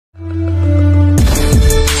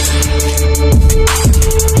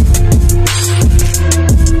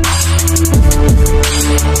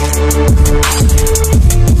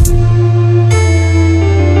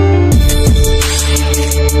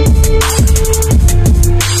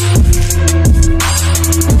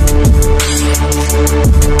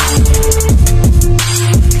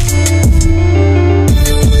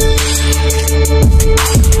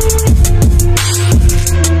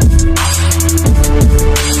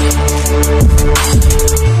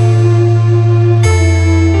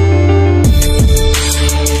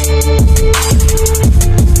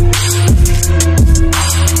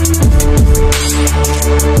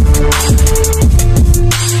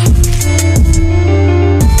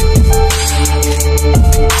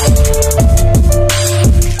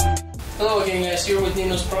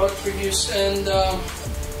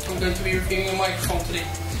going to be reviewing a microphone today.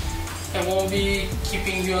 I won't be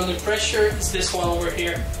keeping you under pressure. It's this one over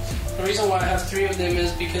here. The reason why I have 3 of them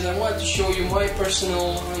is because I wanted to show you my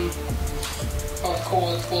personal, I'll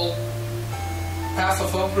call it, well, path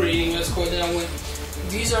of upgrading, let's go that way.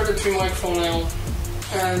 These are the 3 microphones I own.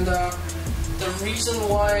 And the reason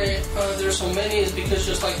why there's so many is because,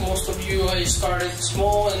 just like most of you, I started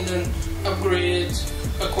small and then upgraded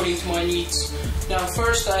according to my needs. Now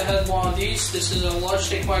first I had one of these. This is a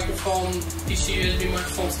Logitech microphone, DC USB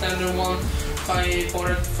microphone, standard one. I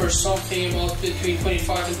bought it for something about between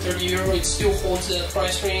 25 and 30 euro. It still holds that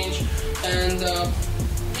price range, and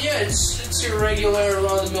yeah, it's your regular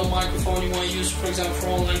run-of-the-mill microphone you want to use, for example, for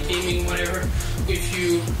online gaming, whatever. If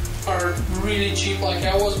you are really cheap like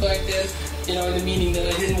I was back then, you know, in the meaning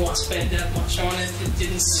that I didn't want to spend that much on it,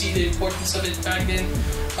 didn't see the importance of it back then.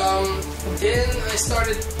 Then I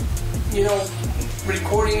started, you know,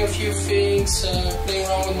 recording a few things, playing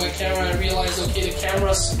around with my camera. I realized, okay, the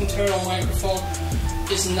camera's internal microphone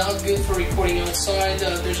is not good for recording outside.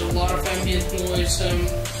 There's a lot of ambient noise.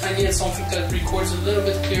 I needed something that records a little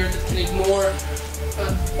bit clearer, that can ignore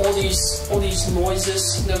all these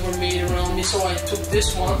noises that were made around me. So I took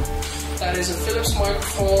this one. That is a Philips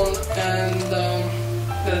microphone, and the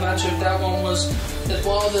advantage of that one was that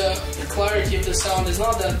while the clarity of the sound is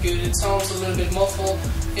not that good, it sounds a little bit muffled,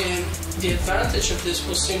 and the advantage of this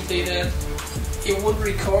was simply that it would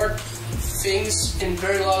record things in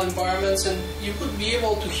very loud environments, and you would be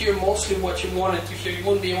able to hear mostly what you wanted to hear. You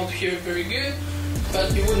wouldn't be able to hear it very good,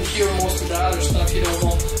 but you wouldn't hear most of the other stuff you don't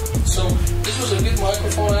want. So this was a good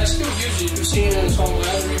microphone. I still use it. You've seen it in some of my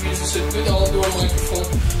other reviews. It's a good outdoor microphone.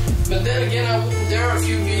 But then again, there are a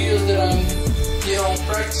few videos that I'm, you know,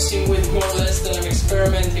 practicing with, more or less, that I'm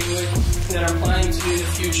experimenting with, that I'm planning to do in the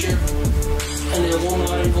future, and it will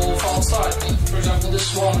not involve outside. But for example,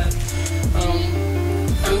 this one,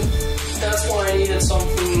 that's why I needed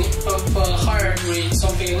something of a higher grade,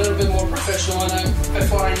 something a little bit more professional, and I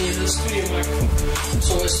thought I needed a studio microphone.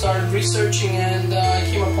 So I started researching, and I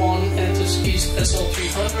came upon EditorsKeys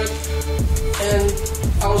SL300, and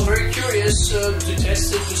I was very curious to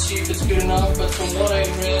test it, to see if it's good enough. But from what I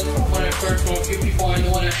read, from what I've heard from a few people I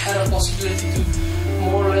know, and I had a possibility to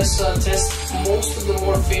more or less test most of the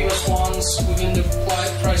more famous ones within the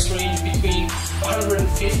price range between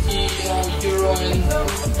 150 euro and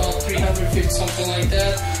about 350, something like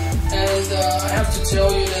that. And I have to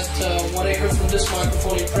tell you that what I heard from this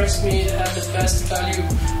microphone impressed me. It had the best value,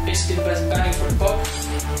 basically the best bang for the buck,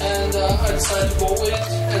 and I decided to go with it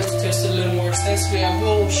and to test it a little more extensively. I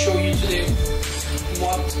will show you today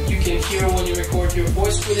what you can hear when you record your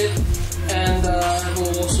voice with it, and I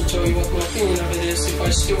will also tell you what my opinion of it is, if I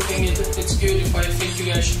still think it's good, if I think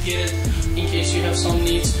you guys should get it in case you have some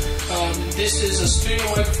needs. This is a studio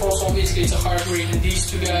microphone, so obviously it's a higher grade than these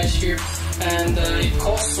 2 guys here, and it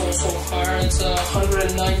costs also higher. It's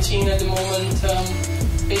 119 at the moment,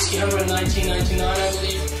 basically 119.99 I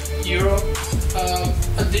believe, euro.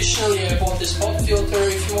 Additionally, I bought this pop filter.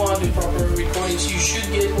 If you want to do proper recordings, you should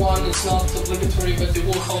get one. It's not obligatory, but it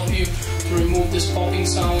will help you to remove this popping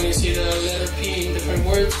sound when you see the letter P in different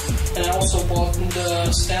words. And I also bought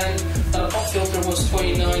the stand. The pop filter was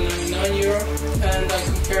 29.99 euro, and I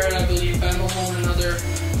compared, I believe, Amazon and other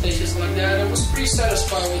places like that. I was pretty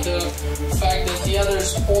satisfied with the fact that the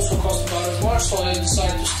others also cost about as much, so I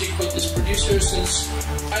decided to stick with this producer since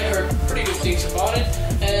I heard pretty good things about it.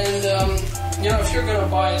 And you know, if you're gonna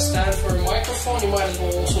buy a stand for a microphone, you might as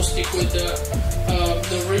well also stick with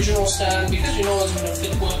the original stand, because you know it's gonna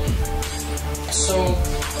fit well. So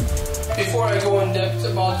before I go in depth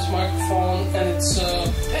about this microphone and its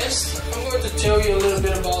test, I'm going to tell you a little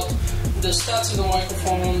bit about the stats of the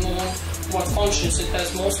microphone, what functions it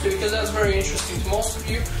has mostly, because that's very interesting to most of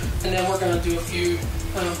you. And then we're gonna do a few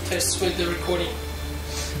tests with the recording.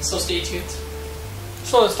 So stay tuned.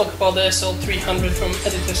 So let's talk about the SL300 from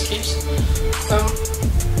EditorsKeys.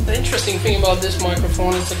 The interesting thing about this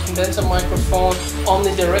microphone is a condenser microphone,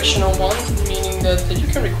 omnidirectional one, meaning that you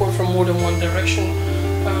can record from more than one direction.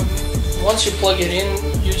 Once you plug it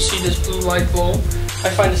in, you see this blue light glow. I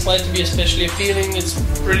find this light to be especially appealing. It's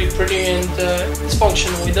really pretty, and it's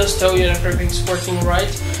functional. It does tell you that everything's working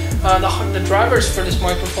right. The drivers for this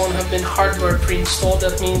microphone have been hardware pre-installed.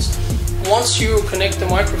 That means once you connect the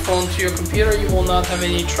microphone to your computer, you will not have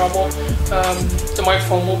any trouble. The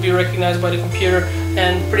microphone will be recognized by the computer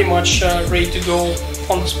and pretty much ready to go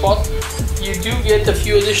on the spot. You do get a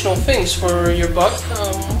few additional things for your buck.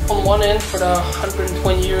 On one end, for the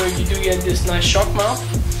 120 euro, you do get this nice shock mount.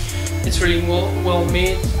 It's really well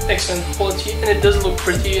made, excellent quality, and it does look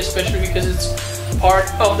pretty, especially because it's part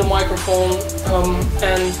of the microphone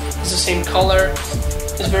and it's the same color.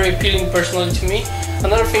 It's very appealing personally to me.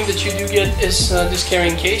 Another thing that you do get is this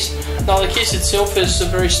carrying case. Now the case itself is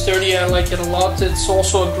very sturdy, I like it a lot. It's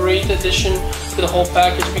also a great addition to the whole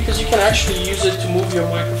package because you can actually use it to move your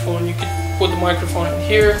microphone. You could put the microphone in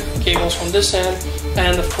here, cables on this end,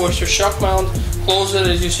 and of course your shock mount. Close it.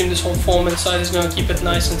 As you see, this whole foam inside is going to keep it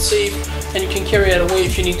nice and safe, and you can carry it away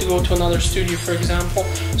if you need to go to another studio, for example.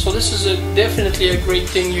 So this is definitely a great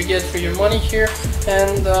thing you get for your money here,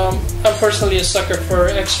 and I'm personally a sucker for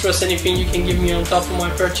extras. Anything you can give me on top of my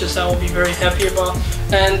purchase, I will be very happy about.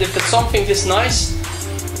 And if it's something this nice,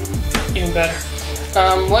 even better.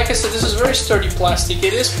 Like I said, this is very sturdy plastic.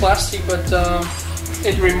 It is plastic, but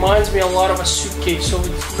it reminds me a lot of a suitcase, so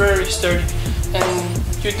it's very sturdy. And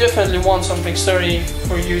you definitely want something sturdy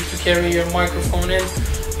for you to carry your microphone in,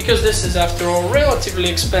 because this is, after all, relatively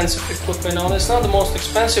expensive equipment. Now, it's not the most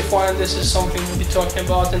expensive one. This is something we'll be talking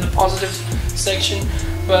about in the positives section,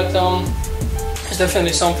 but it's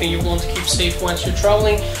definitely something you want to keep safe once you're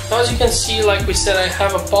traveling. Now, as you can see, like we said, I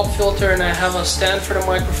have a pop filter and I have a stand for the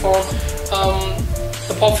microphone.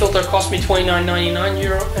 The pop filter cost me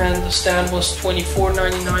 €29.99 and the stand was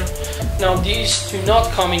 €24.99. Now these do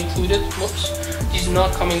not come included. Whoops, these do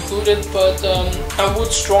not come included, but I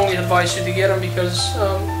would strongly advise you to get them because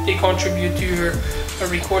they contribute to your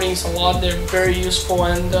recordings a lot. They're very useful,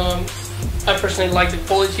 and I personally like the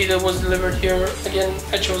quality that was delivered here. Again,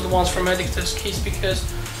 I chose the ones from EditorsKeys because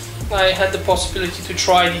I had the possibility to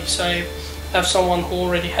try these. I have someone who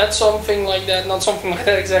already had something like that, not something like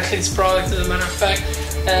that exactly, it's product as a matter of fact,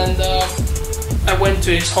 and I went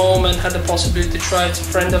to his home and had the possibility to try it. It's a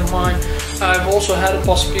friend of mine. I've also had the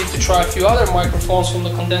possibility to try a few other microphones from the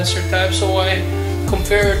condenser type, so I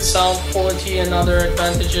compared sound quality and other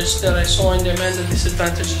advantages that I saw in them and the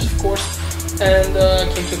disadvantages, of course, and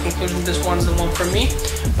came to the conclusion this one's the one for me.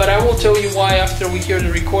 But I will tell you why after we hear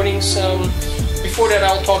the recordings. Before that,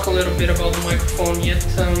 I'll talk a little bit about the microphone yet.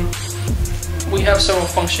 We have several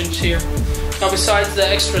functions here. Now, besides the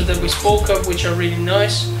extras that we spoke of, which are really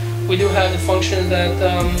nice, we do have the function that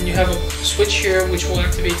you have a switch here which will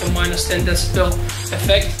activate a -10 decibel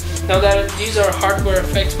effect. Now these are hardware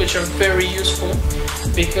effects which are very useful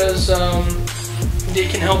because they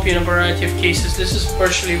can help you in a variety of cases. This is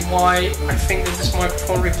partially why I think that this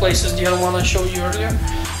microphone replaces the other one I showed you earlier.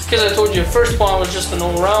 Because I told you the first one was just an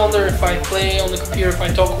all-rounder. If I play on the computer, if I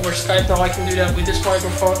talk over Skype, now I can do that with this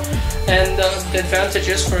microphone. And the advantage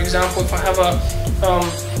is, for example, if I have a,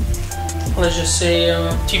 let's just say,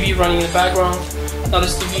 TV running in the background. Now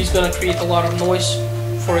this TV is going to create a lot of noise,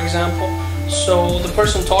 for example. So the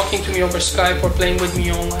person talking to me over Skype or playing with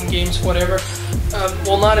me online games, whatever,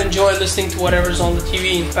 will not enjoy listening to whatever's on the TV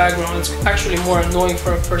in the background. It's actually more annoying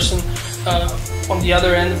for a person on the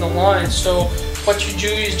other end of the line. So what you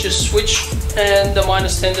do is just switch and the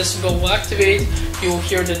 -10 decibel will activate. You will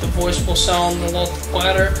hear that the voice will sound a lot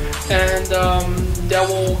quieter, and that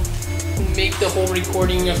will make the whole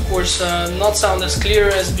recording, of course, not sound as clear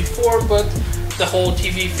as before, but the whole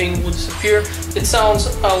TV thing would disappear. It sounds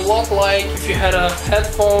a lot like if you had a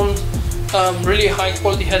headphone, really high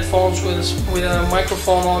quality headphones with a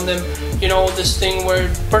microphone on them. You know, this thing where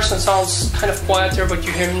the person sounds kind of quieter but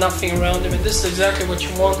you hear nothing around them, and this is exactly what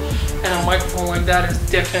you want, and a microphone like that is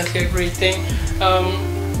definitely a great thing.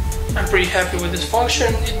 I'm pretty happy with this function.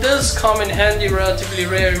 It does come in handy, relatively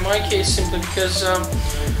rare in my case, simply because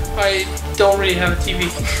I don't really have a TV.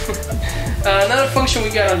 Another function we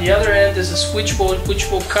got on the other end is a switchboard which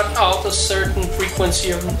will cut out a certain frequency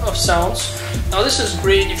of sounds. Now this is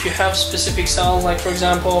great if you have specific sounds, like for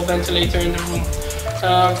example a ventilator in the room.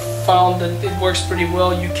 Found that it works pretty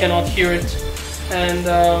well. You cannot hear it, and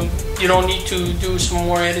you don't need to do some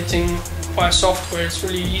more editing by software. It's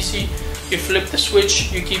really easy. You flip the switch,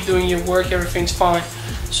 you keep doing your work, everything's fine.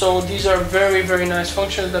 So these are very, very nice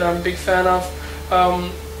functions that I'm a big fan of.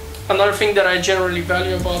 Another thing that I generally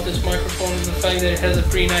value about this microphone is the fact that it has a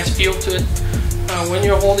pretty nice feel to it. When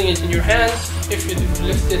you're holding it in your hand, if you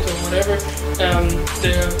lift it or whatever,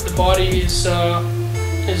 the body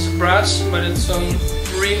is brass, but it's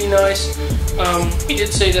really nice. He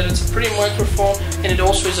did say that it's a pretty microphone, and it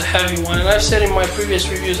also is a heavy one. And I've said in my previous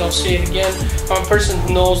reviews, I'll say it again, I'm a person who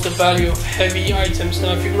knows the value of heavy items.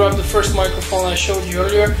 Now, if you grab the first microphone I showed you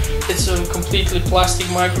earlier, it's a completely plastic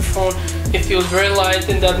microphone. It feels very light,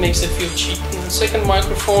 and that makes it feel cheap. And the second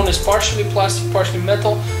microphone is partially plastic, partially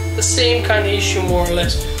metal. The same kind of issue, more or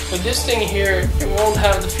less. With this thing here, you won't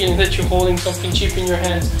have the feeling that you're holding something cheap in your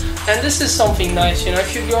hands. And this is something nice, you know,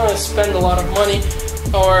 if you're going to spend a lot of money,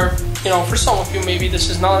 or you know, for some of you maybe this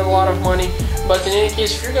is not a lot of money, but in any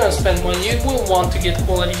case, if you're gonna spend money, you will want to get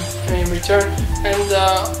quality in return. And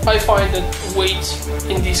I find that weight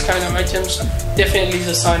in these kind of items definitely is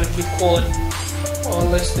a sign of good quality,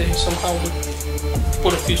 unless they somehow would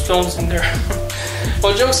put a few stones in there.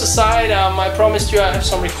 Well, jokes aside, I promised you I have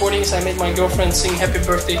some recordings. I made my girlfriend sing "Happy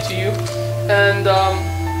Birthday" to you, and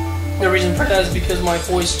the reason for that is because my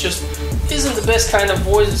voice just isn't the best kind of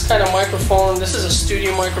voice. This kind of microphone, this is a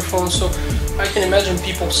studio microphone, so I can imagine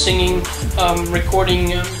people singing,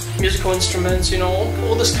 recording musical instruments, you know,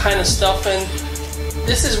 all this kind of stuff. And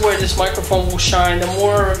this is where this microphone will shine. The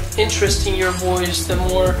more interesting your voice, the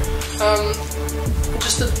more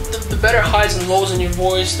just the better highs and lows in your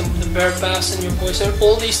voice, the better bass in your voice, and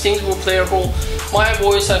all these things will play a role. My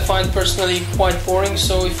voice I find personally quite boring,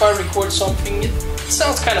 so if I record something, it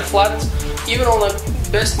sounds kind of flat, even on the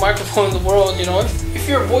best microphone in the world. You know, if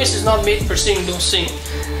your voice is not made for singing, don't sing.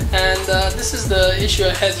 And this is the issue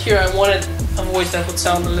I had here. I wanted a voice that would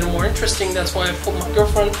sound a little more interesting. That's why I pulled my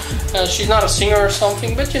girlfriend. She's not a singer or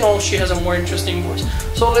something, but you know, she has a more interesting voice.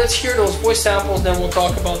 So let's hear those voice samples, then we'll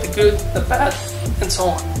talk about the good, the bad, and so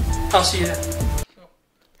on. I'll see you then.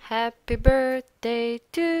 Happy birthday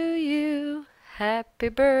to you. Happy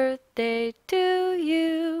birthday to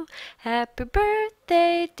you. Happy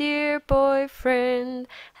birthday, dear boyfriend.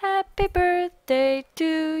 Happy birthday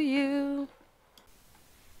to you.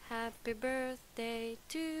 Happy birthday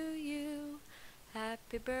to you.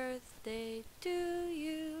 Happy birthday to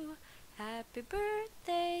you. Happy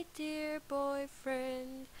birthday, dear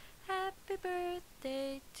boyfriend. Happy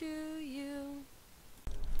birthday to you.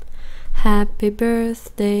 Happy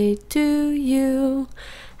birthday to you.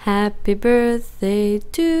 Happy birthday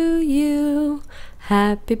to you.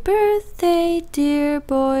 Happy birthday, dear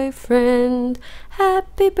boyfriend.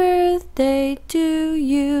 Happy birthday to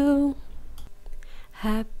you.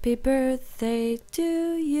 Happy birthday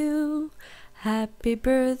to you. Happy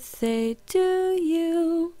birthday to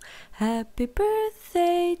you. Happy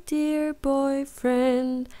birthday, dear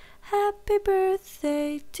boyfriend. Happy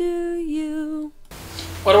birthday to you.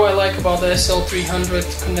 What do I like about the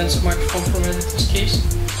SL300 condenser microphone from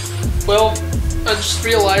EditorsKeys? Well, I just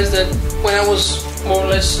realized that when I was more or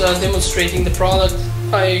less demonstrating the product,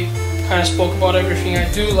 I kind of spoke about everything I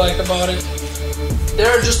do like about it.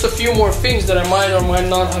 There are just a few more things that I might or might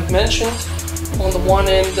not have mentioned. On the one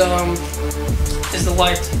end is the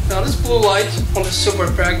light. Now this blue light on the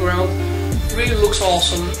silver background really looks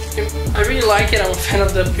awesome. I really like it. I'm a fan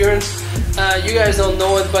of the appearance. You guys don't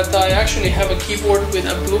know it, but I actually have a keyboard with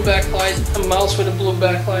a blue backlight, a mouse with a blue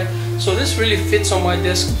backlight. So this really fits on my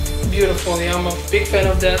desk beautifully. I'm a big fan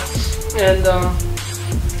of that, and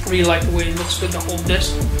really like the way it looks with the whole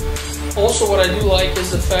desk. Also, what I do like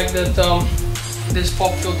is the fact that this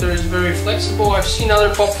pop filter is very flexible. I've seen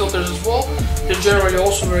other pop filters as well. They're generally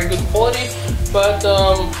also very good quality, but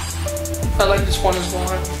I like this one as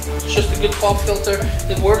well. It's just a good pop filter.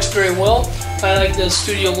 It works very well. I like the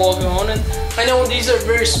studio logo on it. I know these are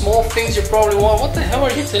very small things. You probably want, what the hell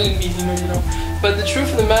are you telling me, Nino? You know? But the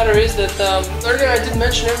truth of the matter is that earlier I did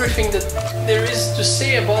mention everything that there is to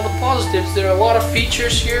say about the positives. There are a lot of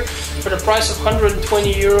features here. For the price of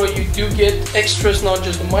 €120, you do get extras, not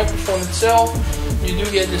just the microphone itself. You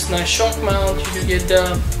do get this nice shock mount. You do get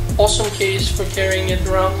the awesome case for carrying it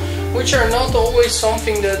around, which are not always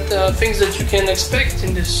something that things that you can expect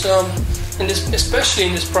in this, especially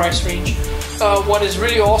in this price range. What is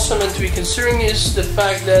really awesome and to be considering is the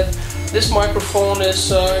fact that this microphone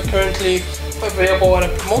is currently available at a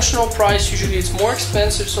promotional price. Usually it's more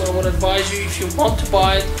expensive, so I would advise you, if you want to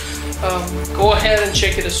buy it, go ahead and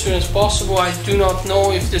check it as soon as possible. I do not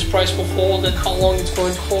know if this price will hold and how long it's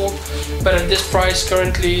going to hold, but at this price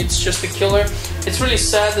currently it's just a killer. It's really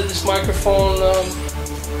sad that this microphone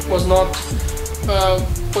was not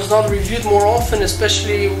reviewed more often,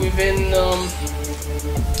 especially within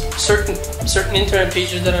certain internet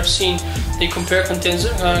pages that I've seen. They compare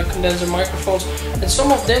condenser microphones, and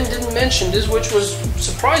some of them didn't mention this, which was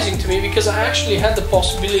surprising to me because I actually had the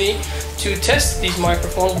possibility to test these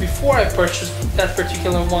microphones before I purchased that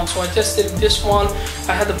particular one. So I tested this one.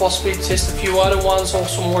 I had the possibility to test a few other ones,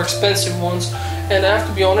 also more expensive ones, and I have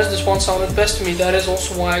to be honest, this one sounded best to me. That is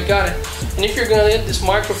also why I got it. And if you're gonna get this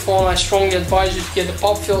microphone, I strongly advise you to get the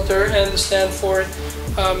pop filter and the stand for it.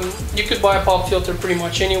 You could buy a pop filter pretty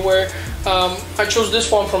much anywhere. I chose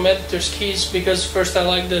this one from EditorsKeys because first I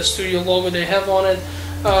like the studio logo they have on it.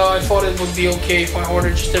 I thought it would be okay if I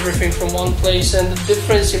ordered just everything from one place, and the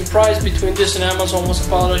difference in price between this and Amazon was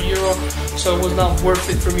about €1, so it was not worth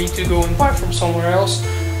it for me to go and buy from somewhere else.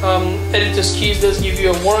 EditorsKeys does give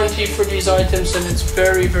you a warranty for these items, and it's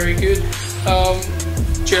very, very good.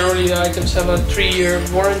 generally the items have a 3-year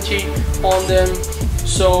warranty on them,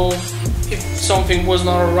 so if something was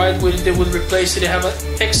not alright with it, they would replace it. They have an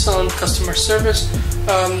excellent customer service.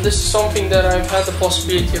 This is something that I've had the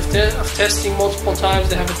possibility of testing multiple times.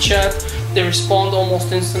 They have a chat, they respond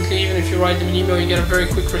almost instantly. Even if you write them an email, you get a very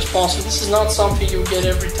quick response. And this is not something you get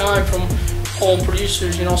every time from all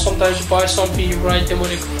producers. You know, sometimes you buy something, you write them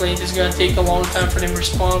with a complaint, it's gonna take a long time for them to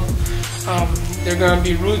respond. They're gonna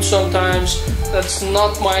be rude sometimes. That's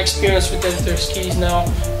not my experience with EditorsKeys now.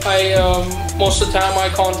 Most of the time I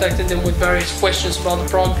contacted them with various questions about the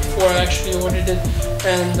product before I actually ordered it,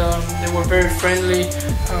 and they were very friendly.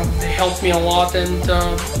 They helped me a lot, and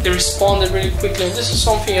they responded really quickly, and this is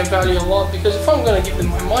something I value a lot, because if I'm gonna give them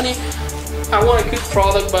my money, I want a good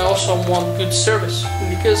product, but I also want good service,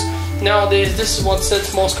 because nowadays this is what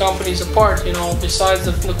sets most companies apart. You know, besides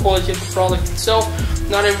the quality of the product itself,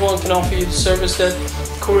 not everyone can offer you the service that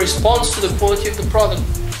corresponds to the quality of the product,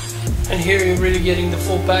 and here you're really getting the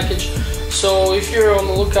full package. So if you're on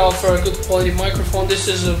the lookout for a good quality microphone, this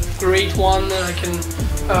is a great one, and I can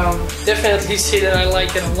definitely say that I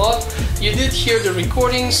like it a lot. You did hear the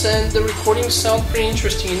recordings, and the recordings sound pretty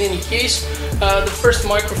interesting in any case. The first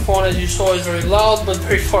microphone, as you saw, is very loud but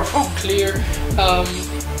very far from clear.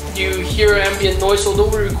 You hear ambient noise, although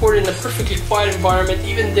we record in a perfectly quiet environment.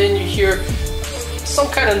 Even then you hear some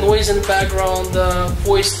kind of noise in the background. The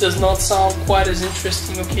voice does not sound quite as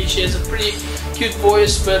interesting. Okay, she has a pretty cute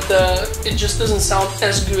voice, but it just doesn't sound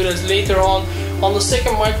as good as later on the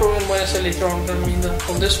second microphone. When I say later on, I mean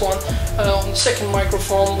on this one. On the second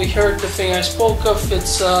microphone, we heard the thing I spoke of.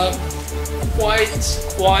 It's quite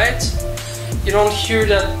quiet. You don't hear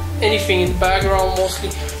that anything in the background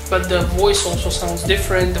mostly, but the voice also sounds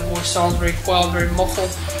different. The voice sounds very quiet, very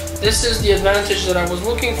muffled. This is the advantage that I was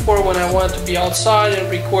looking for when I wanted to be outside and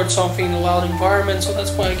record something in a loud environment, so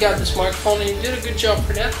that's why I got this microphone, and you did a good job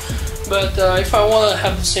for that. But if I want to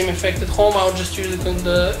have the same effect at home, I would just use it on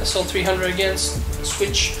the SL300 again,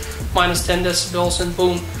 switch minus 10 decibels and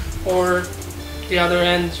boom. Or the other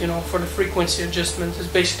end, you know, for the frequency adjustment, is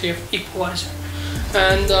basically an equalizer.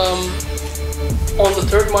 And on the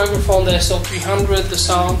third microphone, the SL300,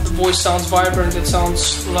 the voice sounds vibrant, it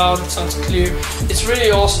sounds loud, it sounds clear. It's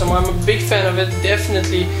really awesome. I'm a big fan of it.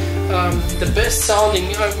 Definitely the best sounding,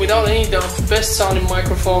 without any doubt, the best sounding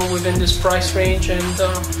microphone within this price range, and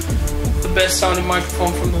the best sounding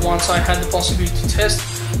microphone from the ones I had the possibility to test.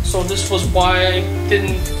 So this was why I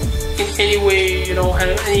didn't in any way, you know,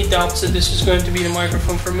 have any doubts that this was going to be the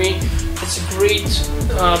microphone for me. It's a great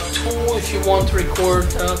tool if you want to record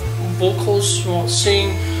vocals, you want to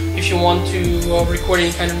sing, if you want to record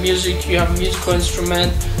any kind of music, you have a musical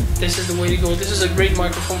instrument, this is the way to go. This is a great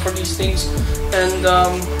microphone for these things, and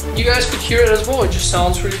you guys could hear it as well. It just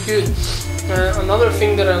sounds really good. Another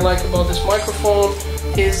thing that I like about this microphone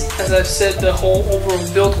is, as I've said, the whole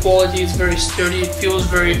overall build quality is very sturdy. It feels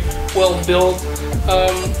very well built.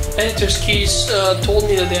 EditorsKeys told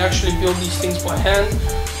me that they actually build these things by hand,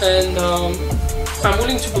 and I'm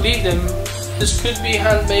willing to believe them. This could be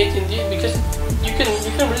handmade indeed, because you can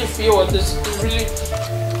really feel it. This really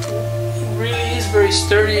is very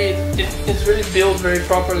sturdy. It's really built very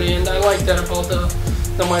properly, and I like that about the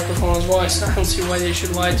microphone as well. I don't see why they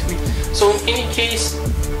should lie to me. So in any case,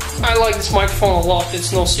 I like this microphone a lot.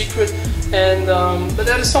 It's no secret, and but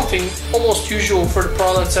that is something almost usual for the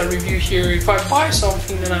products I review here. If I buy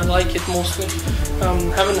something, then I like it mostly.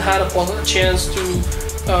 Haven't had a chance to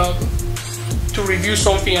review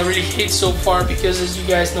something I really hate so far, because as you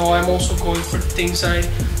guys know, I'm also going for the things I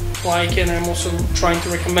like, and I'm also trying to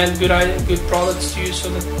recommend good products to you,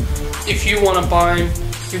 so that if you want to buy them,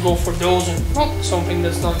 you go for those and not something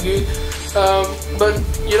that's not good. But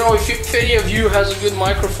you know, if any of you has a good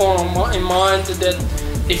microphone in mind that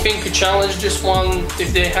they think could challenge this one,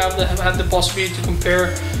 if they have had the possibility to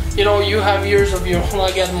compare, you know, you have ears of your own,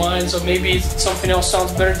 I got mine, so maybe something else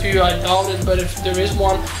sounds better to you. I doubt it, but if there is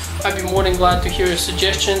one, I'd be more than glad to hear your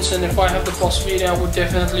suggestions, and if I have the possibility, I would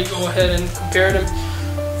definitely go ahead and compare them.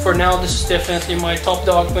 For now, this is definitely my top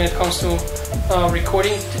dog when it comes to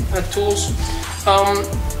recording tools.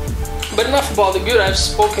 But enough about the good. I've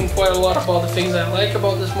spoken quite a lot about the things I like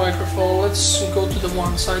about this microphone. Let's go to the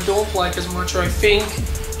ones I don't like as much, or I think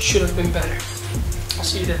should have been better. I'll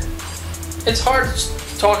see you then. It's hard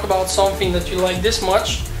to talk about something that you like this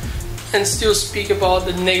much and still speak about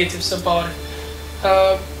the negatives about it.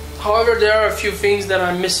 However, there are a few things that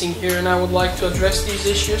I'm missing here, and I would like to address these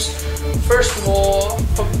issues. First of all,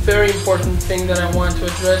 a very important thing that I want to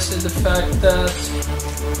address is the fact that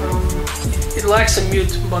it lacks a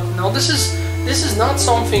mute button. Now, this is not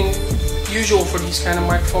something usual for these kind of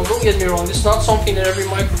microphones. Don't get me wrong. This is not something that every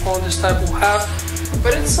microphone of this type will have.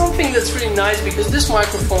 But it's something that's really nice because this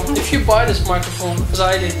microphone, if you buy this microphone, as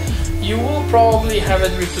I did, you will probably have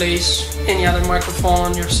it replace any other microphone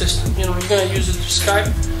on your system. You know, you're gonna use it to Skype,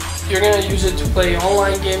 you're gonna use it to play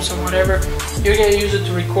online games or whatever. You're gonna use it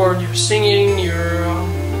to record your singing, your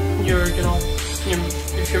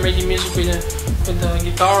if you're making music with a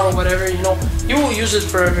guitar or whatever. You know, you will use it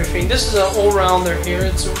for everything. This is an all-rounder here.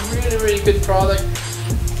 It's a really good product.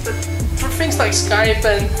 But for things like Skype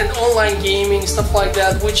and online gaming, stuff like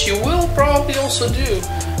that, which you will probably also do,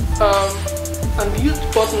 a mute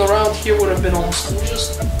button around here would have been awesome. You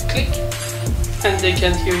just click and they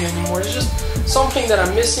can't hear you anymore. It's just something that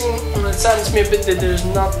I'm missing, and it saddens me a bit that there's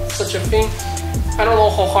not such a thing. I don't know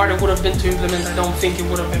how hard it would have been to implement. I don't think it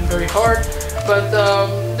would have been very hard, but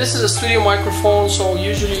this is a studio microphone, so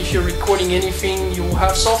usually if you're recording anything, you will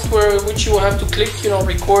have software which you will have to click, you know,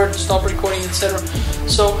 record, stop recording, etc.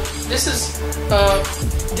 So this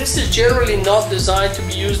is generally not designed to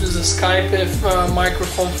be used as a Skype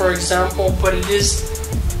microphone, for example, but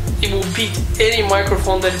it will beat any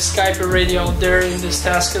microphone that is Skype ready out there in this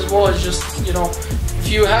task as well. It's just, you know, if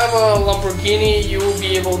you have a Lamborghini, you will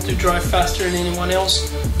be able to drive faster than anyone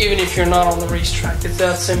else, even if you're not on the racetrack. It's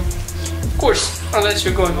that simple. Of course, unless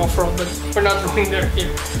you're going off-road, but we're not going there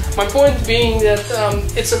here. My point being that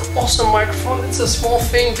it's an awesome microphone. It's a small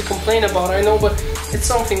thing to complain about, I know, but it's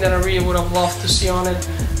something that I really would have loved to see on it.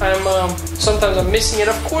 Sometimes I'm missing it.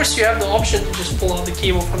 Of course, you have the option to just pull out the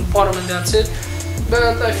cable from the bottom and that's it. But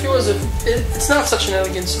I feel as if it's not such an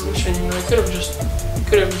elegant solution. You know, it could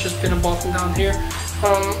have just been a button down here.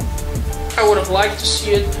 I would have liked to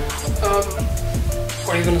see it,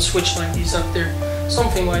 or even a switch like these up there,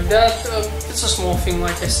 something like that. It's a small thing,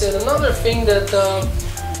 like I said. Another thing that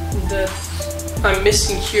I'm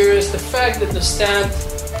missing here is the fact that the stand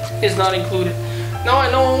is not included. Now I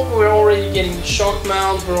know we're already getting the shock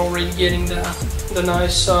mount, we're already getting the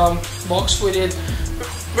nice box with it.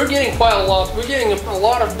 We're getting quite a lot. We're getting a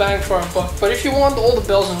lot of bang for our buck. But if you want all the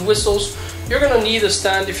bells and whistles, you're gonna need a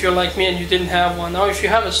stand if you're like me and you didn't have one. Now if you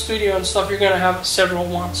have a studio and stuff, you're gonna have several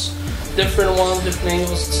ones, different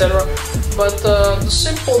angles, etc. But the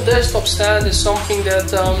simple desktop stand is something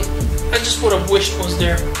that I just would have wished was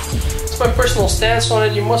there. It's my personal stance on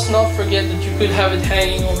it. You must not forget that you could have it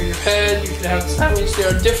hanging over your head, you could have it sideways. There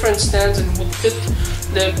are different stands and it would fit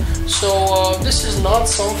them. So this is not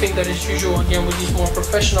something that is usual again with these more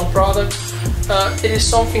professional products. It is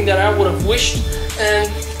something that I would have wished, and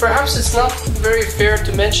perhaps it's not very fair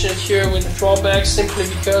to mention it here with the drawbacks, simply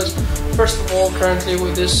because, first of all, currently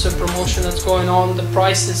with this promotion that's going on, the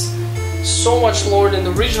price is so much lower than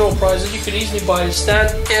the original price that you could easily buy the stand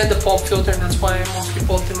and the pop filter, and that's why I mostly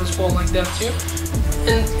bought them as well like that too.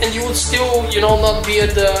 And you would still, you know, not be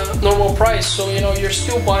at the normal price, so you know you're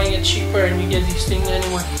still buying it cheaper and you get these things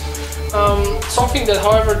anyway. Something that,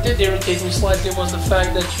 however, did irritate me slightly was the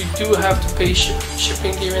fact that you do have to pay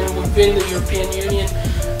shipping even within the European Union.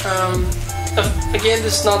 Again,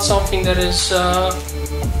 this is not something that is a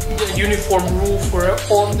uniform rule for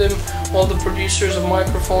all of them, all the producers of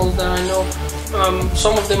microphones that I know.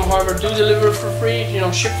 Some of them, however, do deliver for free, you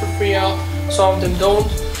know, ship for free out. Some of them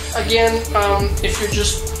don't. Again, if you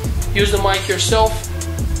just use the mic yourself,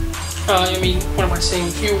 I mean, what am I saying?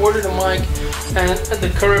 If you order the mic and at the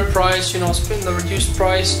current price, you know, spend the reduced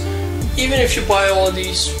price, even if you buy all of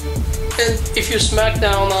these, and if you smack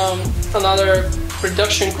down another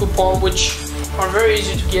reduction coupon, which are very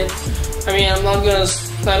easy to get. I mean, I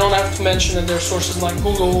don't have to mention that there are sources like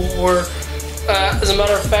Google, or as a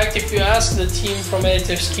matter of fact, if you ask the team from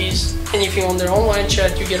EditorsKeys anything on their online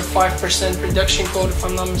chat, you get a 5% reduction code if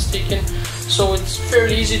I'm not mistaken. So it's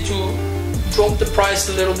fairly easy to drop the price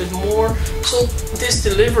a little bit more. So this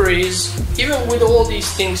deliveries, even with all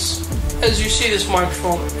these things, as you see this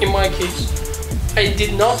microphone, in my case, I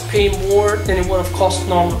did not pay more than it would have cost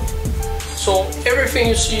normally. So everything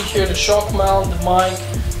you see here, the shock mount, the mic,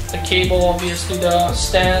 the cable, obviously the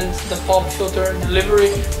stand, the pop filter,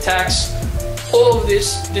 delivery, tax, all of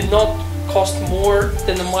this did not cost more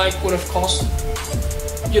than the mic would have cost,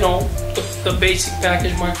 you know, the basic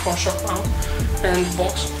package microphone, shock mount and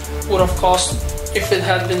box would have cost if it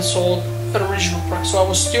had been sold at original price. So I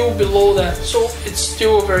was still below that, so it's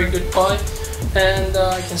still a very good buy, and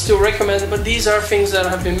I can still recommend it. But these are things that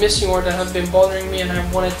have been missing or that have been bothering me, and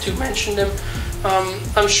I wanted to mention them.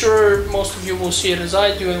 I'm sure most of you will see it as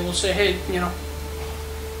I do and will say, hey, you know,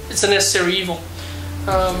 it's a necessary evil,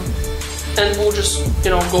 and we'll just,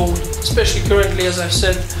 you know, go with it. Especially currently, as I've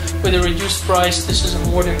said, with a reduced price, this is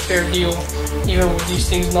a more than fair deal, even with these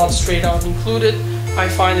things not straight out included. I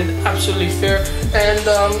find it absolutely fair. And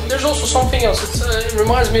there's also something else. It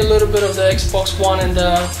reminds me a little bit of the Xbox One and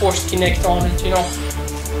the forced Kinect on it. You know,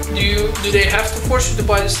 do they have to force you to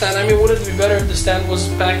buy the stand? I mean, would it be better if the stand was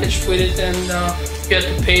packaged with it and you had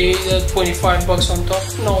to pay $25 on top?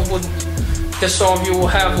 No, it wouldn't. Because some of you will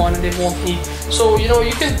have one and they won't need. So you know,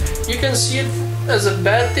 you can see it as a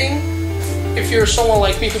bad thing if you're someone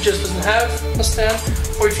like me who just doesn't have a stand,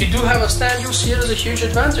 or if you do have a stand, you'll see it as a huge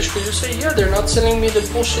advantage because you say, yeah, they're not selling me the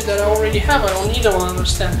bullshit that I already have. I don't need another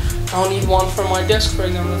stand. I don't need one for my desk, for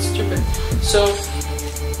example. That's stupid. So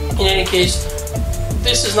in any case,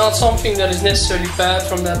 this is not something that is necessarily bad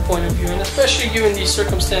from that point of view, and especially given these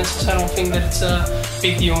circumstances, I don't think that it's a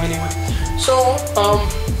big deal anyway. So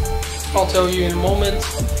I'll tell you in a moment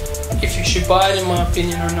if you should buy it, in my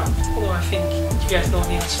opinion, or not. Although I think you guys know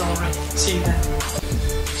the answer already. See you then.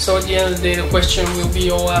 So at the end of the day, the question we'll be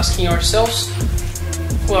all asking ourselves: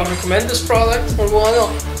 will I recommend this product or will I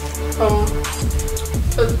not?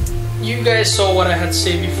 You guys saw what I had to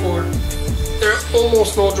say before. There are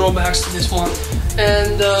almost no drawbacks to this one,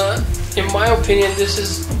 and in my opinion, this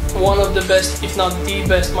is one of the best, if not the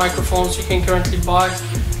best, microphones you can currently buy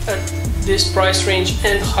at this price range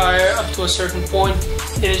and higher up to a certain point.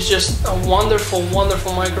 It is just a wonderful,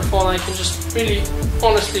 wonderful microphone. I can just really,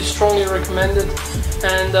 honestly, strongly recommend it.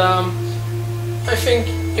 And I think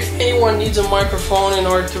if anyone needs a microphone in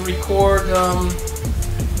order to record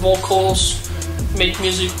vocals, make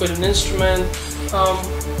music with an instrument,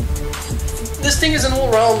 this thing is an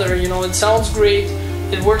all-rounder. You know, it sounds great.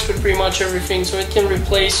 It works with pretty much everything, so it can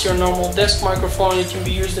replace your normal desk microphone. It can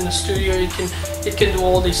be used in the studio. It can do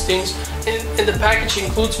all these things. And the package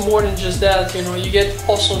includes more than just that. You know, you get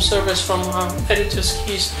awesome service from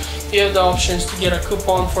EditorsKeys. You have the options to get a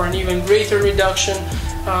coupon for an even greater reduction.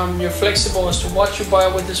 You're flexible as to what you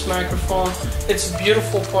buy with this microphone. It's a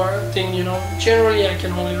beautiful thing. You know, generally I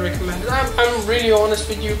can only recommend it. I'm really honest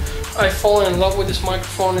with you. I fall in love with this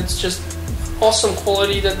microphone. It's just awesome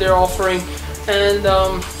quality that they're offering. And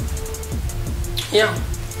yeah,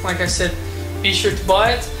 like I said, be sure to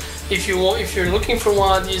buy it. If you're looking for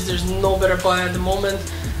one of these, there's no better buy at the moment.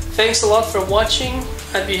 Thanks a lot for watching.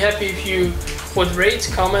 I'd be happy if you would rate,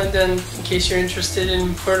 comment, and in case you're interested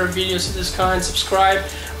in further videos of this kind, subscribe.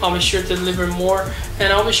 I'll be sure to deliver more,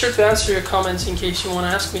 and I'll be sure to answer your comments in case you want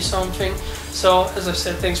to ask me something. So as I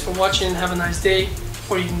said, thanks for watching. Have a nice day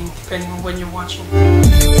or evening, depending on when you're watching.